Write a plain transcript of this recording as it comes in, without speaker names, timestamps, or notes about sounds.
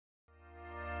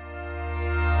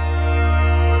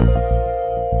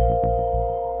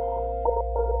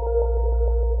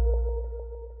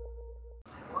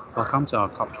Welcome to our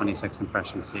COP26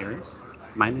 Impression series.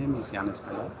 My name is Yanis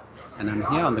Pillay, and I'm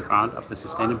here on the ground of the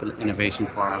Sustainable Innovation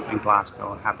Forum in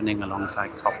Glasgow, happening alongside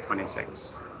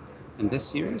COP26. In this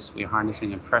series, we're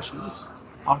harnessing impressions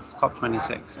of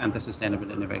COP26 and the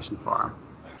Sustainable Innovation Forum.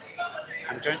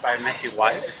 I'm joined by Matthew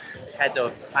White, Head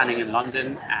of Planning in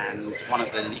London and one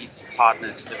of the lead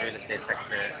partners for the real estate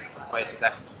sector for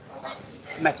HSF.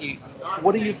 Matthew,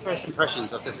 what are your first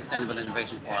impressions of the Sustainable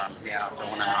Innovation Forum here after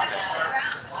 1.5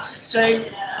 days? So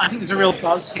I think there's a real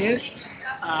buzz here.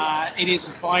 It is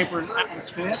a vibrant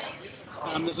atmosphere.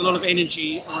 There's a lot of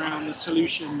energy around the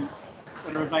solutions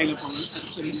that are available and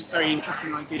some very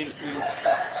interesting ideas being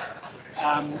discussed.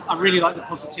 I really like the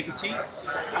positivity.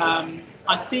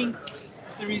 I think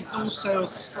there is also a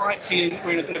slight feeling that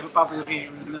we're in a bit of a bubble here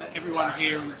and that everyone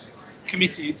here is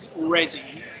committed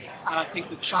already. And I think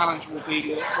the challenge will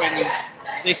be that when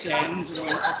this ends and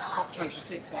when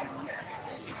COP26 ends,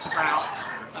 it's about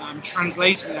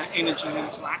translating that energy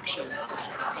into action.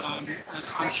 And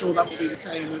I'm sure that will be the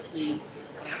same with the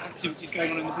activities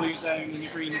going on in the blue zone and the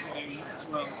green zone as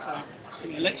well. So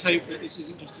let's hope that this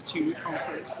isn't just a 2-week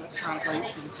conference, but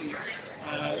translates into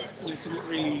something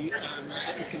really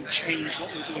that is going to change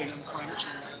what we're doing on climate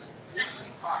change.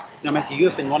 Now, Matthew,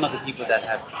 you've been one of the people that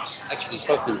have actually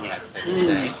spoken here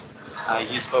today.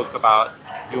 You spoke about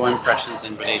your impressions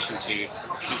in relation to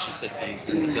future cities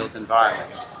and the built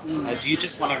environment. Do you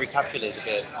just want to recapitulate a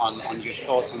bit on your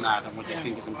thoughts on that and what you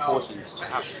think is important to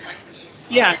have?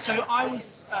 Yeah, so I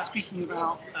was speaking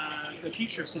about the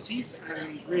future of cities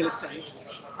and real estate,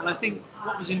 and I think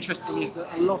what was interesting is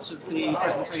that a lot of the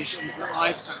presentations that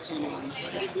I've sat in on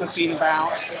have been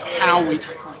about how we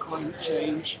tackle climate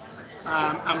change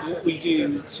and what we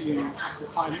do to tackle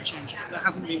climate change. There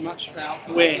hasn't been much about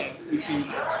where we do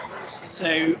that.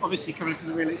 So obviously coming from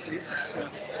the real estate sector,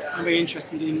 I'm very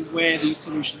interested in where these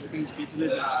solutions are going to be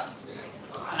delivered.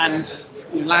 And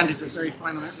land is a very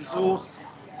finite resource.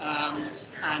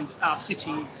 And our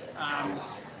cities are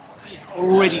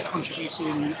already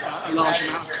contributing a large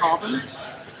amount of carbon.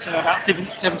 So about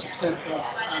 70%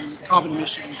 of carbon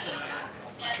emissions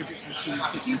are attributable to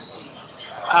cities.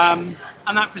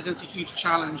 And that presents a huge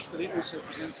challenge, but it also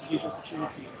presents a huge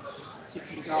opportunity.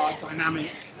 Cities are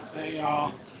dynamic, they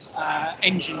are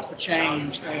engines for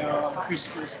change, they are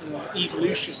crucibles for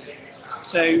evolution.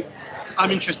 So I'm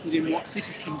interested in what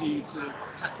cities can do to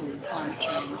tackle climate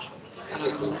change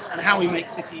and how we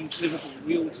make cities livable.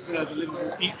 We all deserve a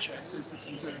livable future, so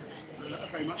cities are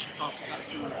very much a part of that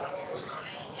story.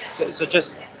 So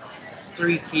just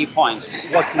 3 key points.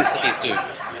 What can cities do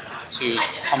to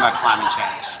combat climate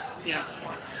change? Yeah.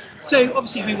 So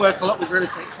obviously we work a lot with real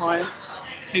estate clients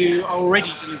who are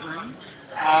already delivering.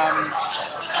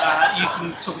 You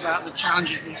can talk about the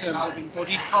challenges in terms of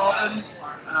embodied carbon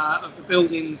of the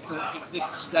buildings that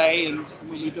exist today, and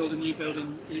when we build a new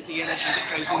building, the energy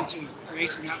that goes into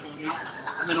creating that building,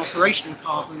 and then operational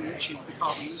carbon, which is the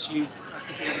carbon that's used as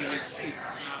the building is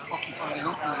occupied and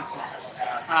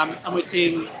operated. And we're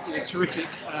seeing terrific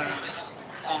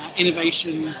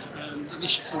innovations and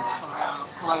initiatives by our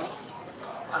clients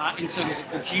in terms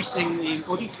of reducing the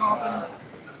embodied carbon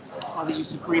by the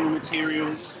use of greener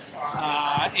materials,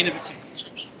 innovative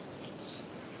construction methods,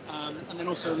 and then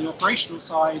also on the operational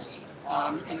side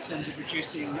in terms of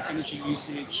reducing energy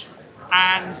usage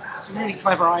and some really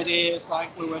clever ideas,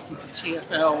 like we're working for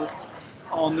TfL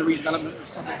on the redevelopment of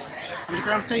Southwark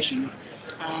Underground Station,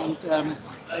 and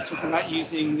they're talking about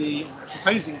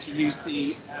proposing to use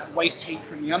the waste heat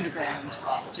from the underground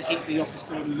to heat the office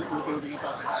building that we're building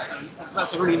above it. So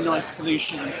that's a really nice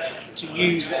solution to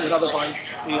use what would otherwise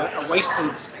be a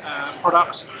wasted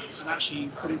product and actually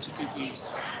put into good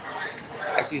use.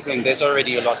 As you're saying, there's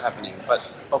already a lot happening, but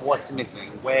what's missing?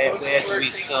 Where do we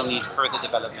still need further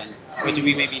development? Where do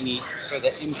we maybe need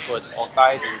further input or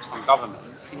guidance from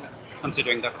governments?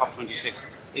 Considering that COP26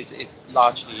 is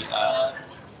largely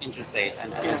interstate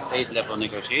and a state-level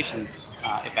negotiation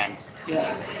event.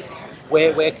 Yeah.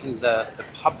 Where can the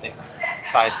public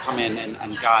side come in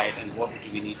and guide, and what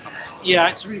do we need from it? Yeah,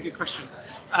 it's a really good question.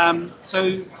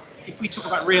 So if we talk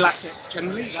about real assets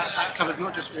generally, that covers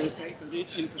not just real estate, but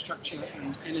infrastructure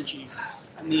and energy,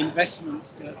 and the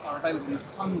investments that are available, and the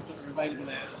funds that are available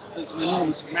there. There's an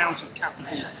enormous amount of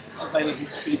capital available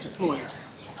to be deployed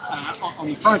on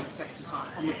the private sector side.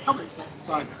 On the public sector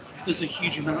side, there's a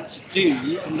huge amount to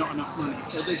do and not enough money.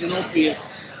 So there's an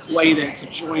obvious way there to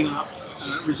join up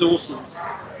resources.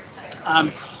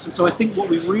 And so I think what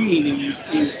we really need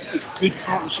is good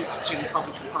partnerships between the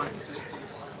public and private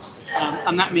sectors.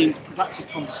 And that means productive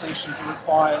conversations are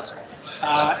required.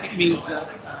 It means that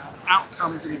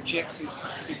outcomes and objectives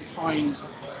have to be defined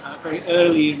very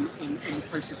early in the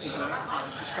process of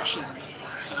a discussion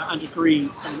and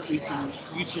agreed, so that we can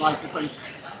utilise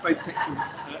both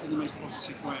sectors in the most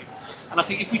positive way. And I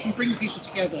think if we can bring people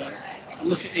together and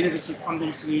look at innovative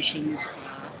funding solutions,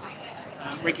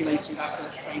 regulated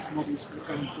asset-based models, for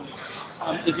example,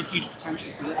 there's a huge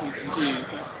potential for what we can do.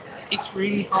 But it's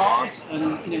really hard,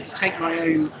 and to take my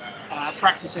own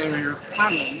practice area of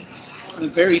planning, and a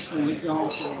very small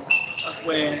example of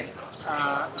where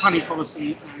planning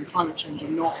policy and climate change are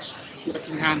not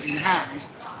working hand in hand.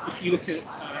 If you look at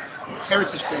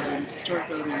heritage buildings, historic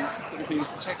buildings that are being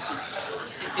protected,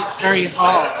 it's very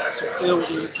hard to build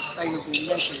in sustainable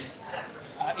measures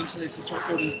into those historic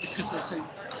buildings because they're so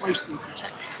closely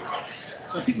protected.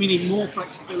 So I think we need more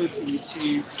flexibility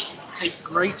to take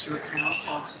greater account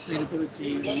of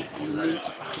sustainability and the need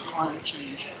to tackle climate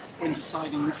change when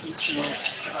deciding the future of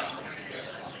development.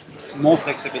 More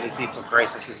flexibility for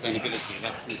greater sustainability.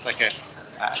 That seems like a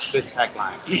good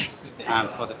tagline. Yes.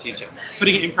 For the future.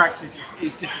 Putting it in practice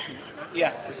is difficult. But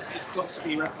yeah, it's got to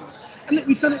be recognised. And look,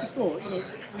 we've done it before.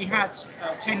 We had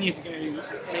 10 years ago,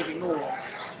 maybe more,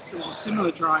 there was a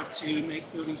similar drive to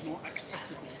make buildings more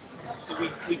accessible. So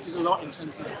we did a lot in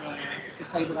terms of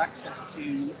disabled access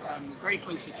to very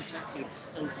closely protected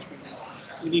heritage buildings.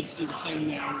 We need to do the same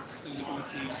now with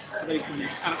sustainability for those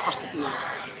buildings and across the board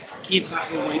to give that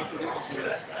the weight that it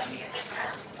deserves.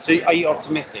 So are you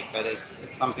optimistic that it's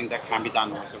something that can be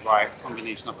done with the right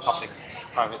combination of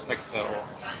public-private sector? Or?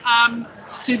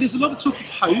 So there's a lot of talk of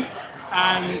hope,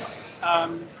 and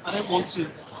I don't want to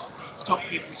stop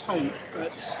people's hope,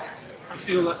 but I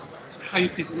feel that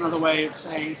hope is another way of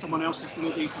saying someone else is going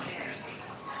to do something.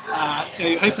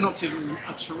 So hope and optimism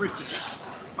are terrific,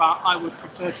 but I would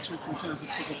prefer to talk in terms of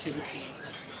positivity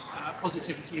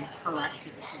and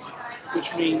proactivity,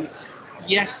 which means,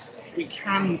 yes, we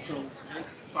can solve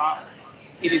this, but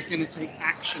it is going to take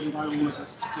action by all of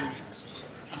us to do it.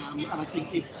 And I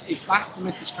think if that's the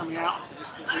message coming out of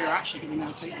this, that we're actually going to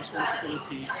now take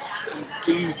responsibility and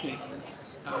do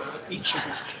things, each of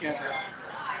us together,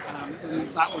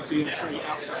 then that would be a great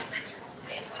outcome.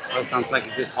 Well, it sounds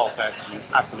like a good halt there.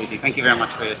 Absolutely. Thank you very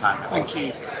much for your time. Thank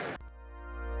you.